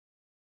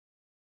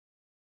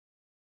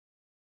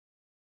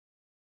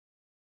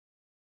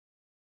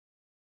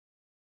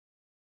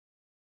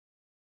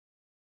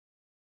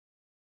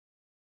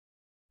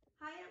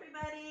Hi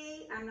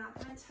everybody! I'm not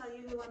going to tell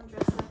you who I'm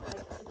dressed up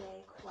like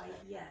today quite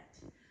yet.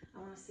 I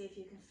want to see if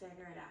you can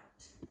figure it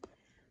out.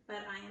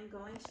 But I am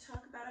going to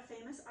talk about a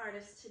famous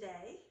artist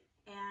today,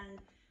 and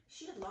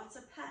she had lots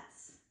of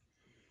pets.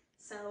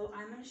 So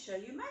I'm going to show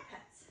you my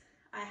pets.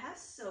 I have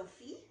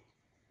Sophie,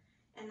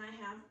 and I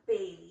have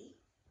Bailey.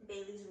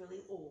 Bailey's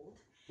really old.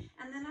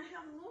 And then I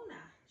have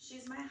Luna.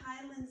 She's my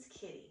Highlands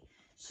kitty.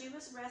 She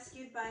was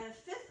rescued by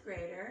a 5th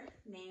grader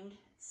named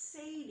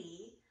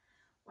Sadie.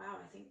 Wow,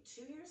 I think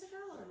 2 years ago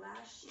or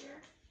last year.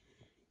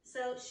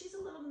 So she's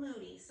a little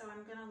moody, so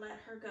I'm gonna let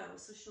her go.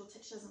 So she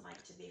doesn't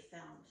like to be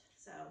filmed,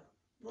 so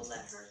we'll let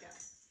her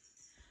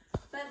go.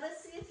 But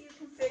let's see if you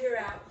can figure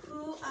out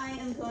who I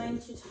am going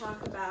to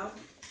talk about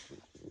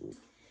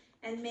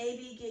and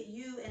maybe get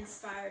you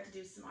inspired to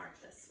do some art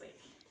this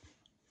week.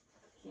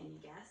 Can you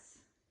guess?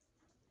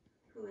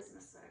 Who is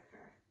Miss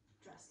Whitaker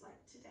dressed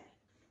like today?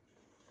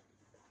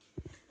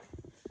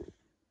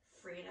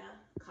 Frida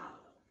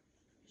Art.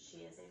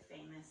 She is a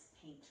famous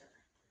painter.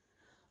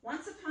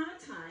 Once upon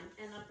a time,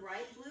 in a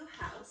bright blue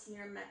house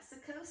near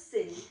Mexico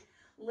City,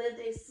 lived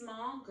a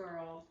small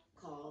girl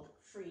called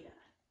Frida.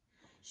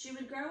 She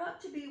would grow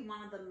up to be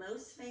one of the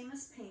most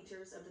famous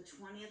painters of the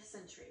 20th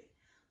century,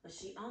 but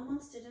she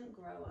almost didn't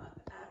grow up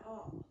at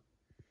all.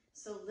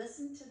 So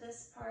listen to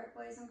this part,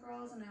 boys and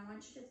girls, and I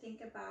want you to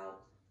think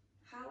about,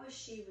 how is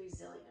she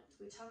resilient?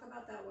 We talk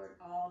about that word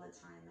all the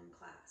time in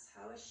class.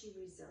 How is she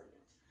resilient?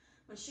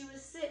 When she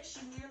was 6, she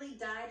nearly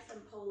died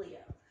from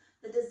polio.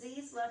 The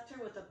disease left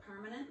her with a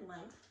permanent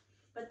limp,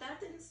 but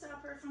that didn't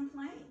stop her from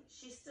playing.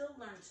 She still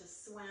learned to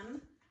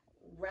swim,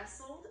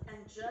 wrestled, and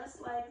just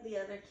like the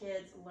other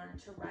kids,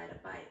 learned to ride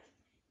a bike.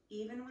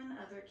 Even when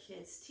other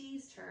kids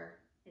teased her,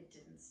 it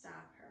didn't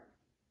stop her.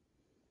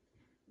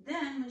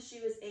 Then, when she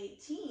was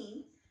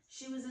 18,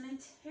 she was in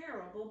a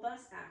terrible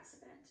bus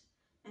accident,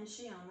 and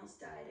she almost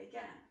died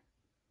again.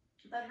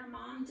 But her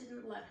mom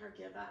didn't let her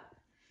give up.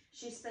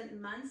 She spent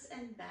months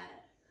in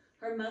bed.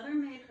 Her mother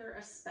made her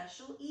a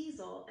special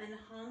easel and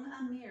hung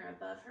a mirror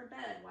above her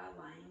bed while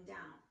lying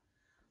down.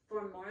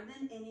 For more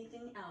than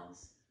anything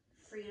else,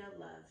 Frida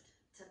loved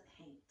to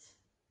paint.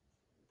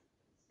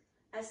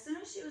 As soon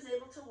as she was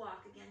able to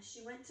walk again,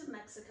 she went to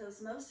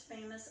Mexico's most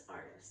famous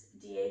artist,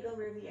 Diego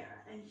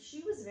Rivera, and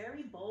she was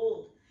very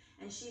bold.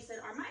 And she said,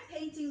 "Are my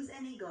paintings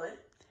any good?"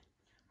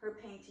 Her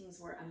paintings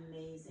were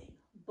amazing,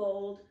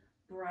 bold,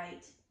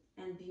 bright,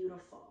 and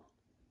beautiful.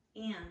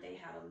 And they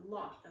had a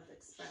lot of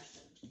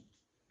expression.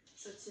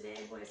 So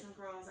today, boys and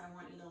girls, I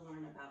want you to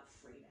learn about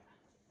Frida.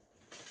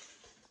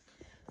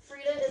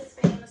 Frida is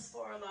famous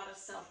for a lot of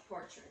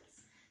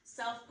self-portraits.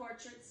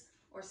 Self-portraits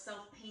or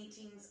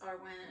self-paintings are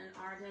when an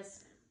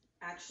artist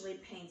actually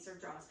paints or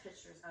draws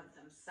pictures of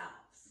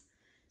themselves.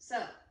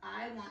 So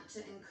I want to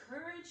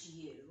encourage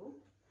you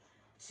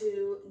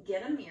to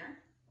get a mirror.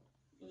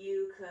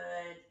 You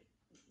could,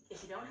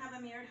 if you don't have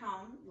a mirror at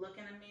home, look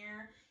in a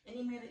mirror,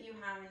 any mirror that you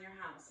have in your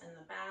house, in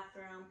the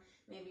bathroom,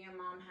 maybe your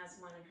mom has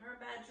one in her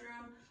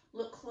bedroom.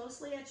 Look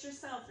closely at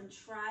yourself and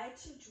try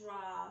to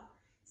draw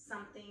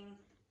something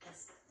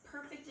as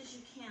perfect as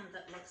you can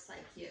that looks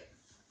like you.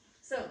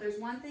 So there's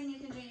one thing you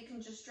can do. You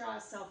can just draw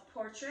a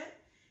self-portrait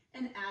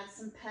and add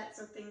some pets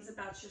or things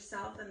about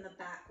yourself in the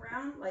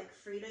background like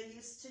Frida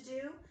used to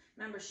do.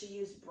 Remember, she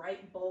used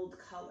bright, bold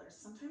colors.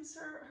 Sometimes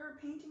her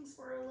paintings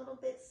were a little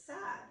bit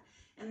sad,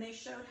 and they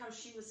showed how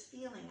she was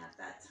feeling at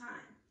that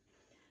time.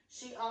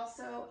 She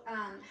also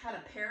had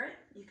a parrot.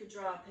 You could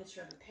draw a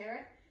picture of a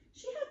parrot.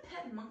 She had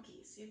pet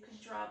monkeys. You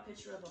could draw a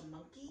picture of a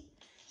monkey.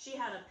 She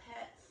had a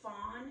pet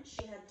fawn.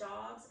 She had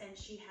dogs, and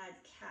she had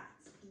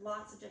cats.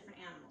 Lots of different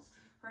animals.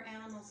 Her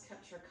animals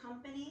kept her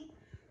company.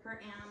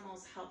 Her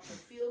animals helped her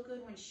feel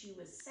good when she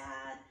was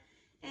sad.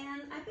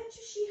 And I bet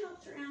you she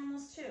helped her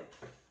animals too.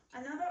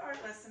 Another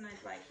art lesson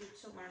I'd like you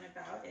to learn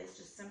about is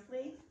just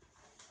simply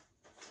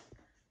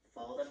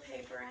fold a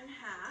paper in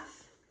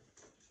half.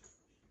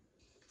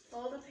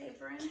 Fold the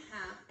paper in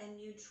half and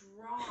you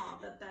draw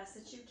the best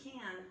that you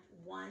can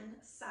one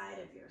side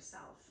of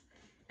yourself.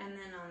 And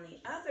then on the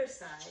other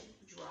side,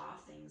 draw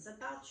things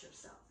about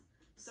yourself.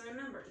 So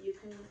remember, you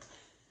can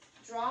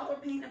draw or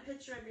paint a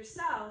picture of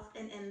yourself,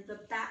 and in the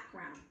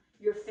background,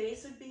 your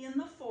face would be in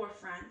the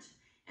forefront,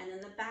 and in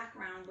the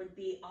background would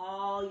be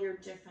all your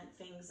different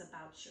things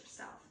about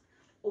yourself.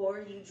 Or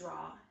you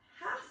draw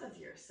half of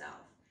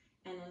yourself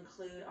and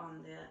include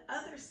on the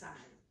other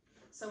side.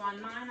 So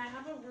on mine, I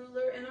have a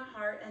ruler and a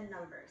heart and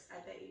numbers. I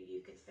bet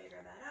you could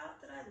figure that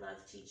out, that I love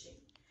teaching.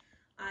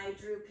 I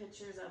drew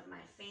pictures of my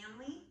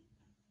family,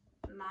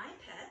 my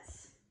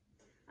pets.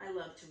 I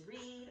love to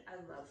read, I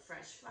love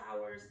fresh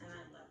flowers, and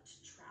I love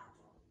to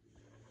travel.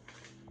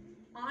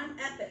 On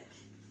Epic,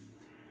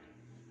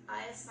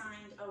 I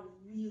assigned a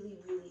really,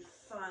 really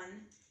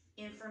fun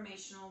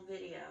informational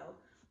video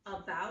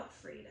about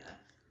Frida,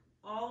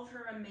 all of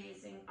her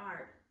amazing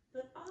art,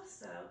 but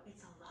also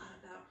it's a lot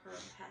about her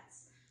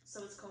pets.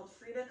 So it's called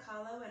Frida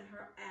Kahlo and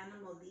her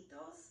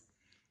Animalitos.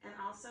 And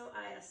also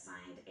I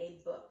assigned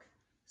a book.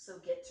 So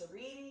get to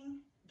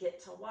reading, get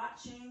to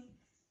watching,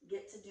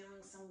 get to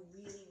doing some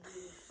really,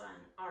 really fun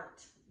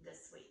art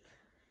this week.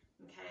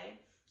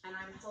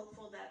 I'm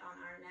hopeful that on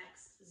our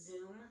next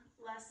Zoom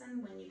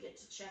lesson, when you get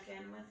to check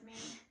in with me,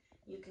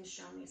 you can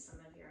show me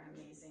some of your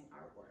amazing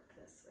artwork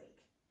this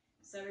week.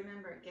 So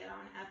remember, get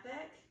on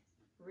Epic,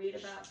 read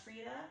about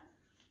Frida,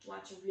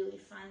 watch a really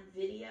fun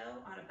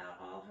video about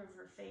all of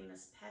her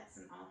famous pets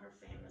and all her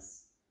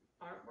famous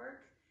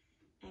artwork,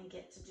 and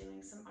get to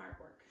doing some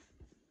artwork.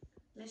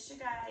 Miss you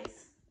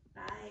guys.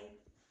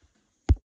 Bye.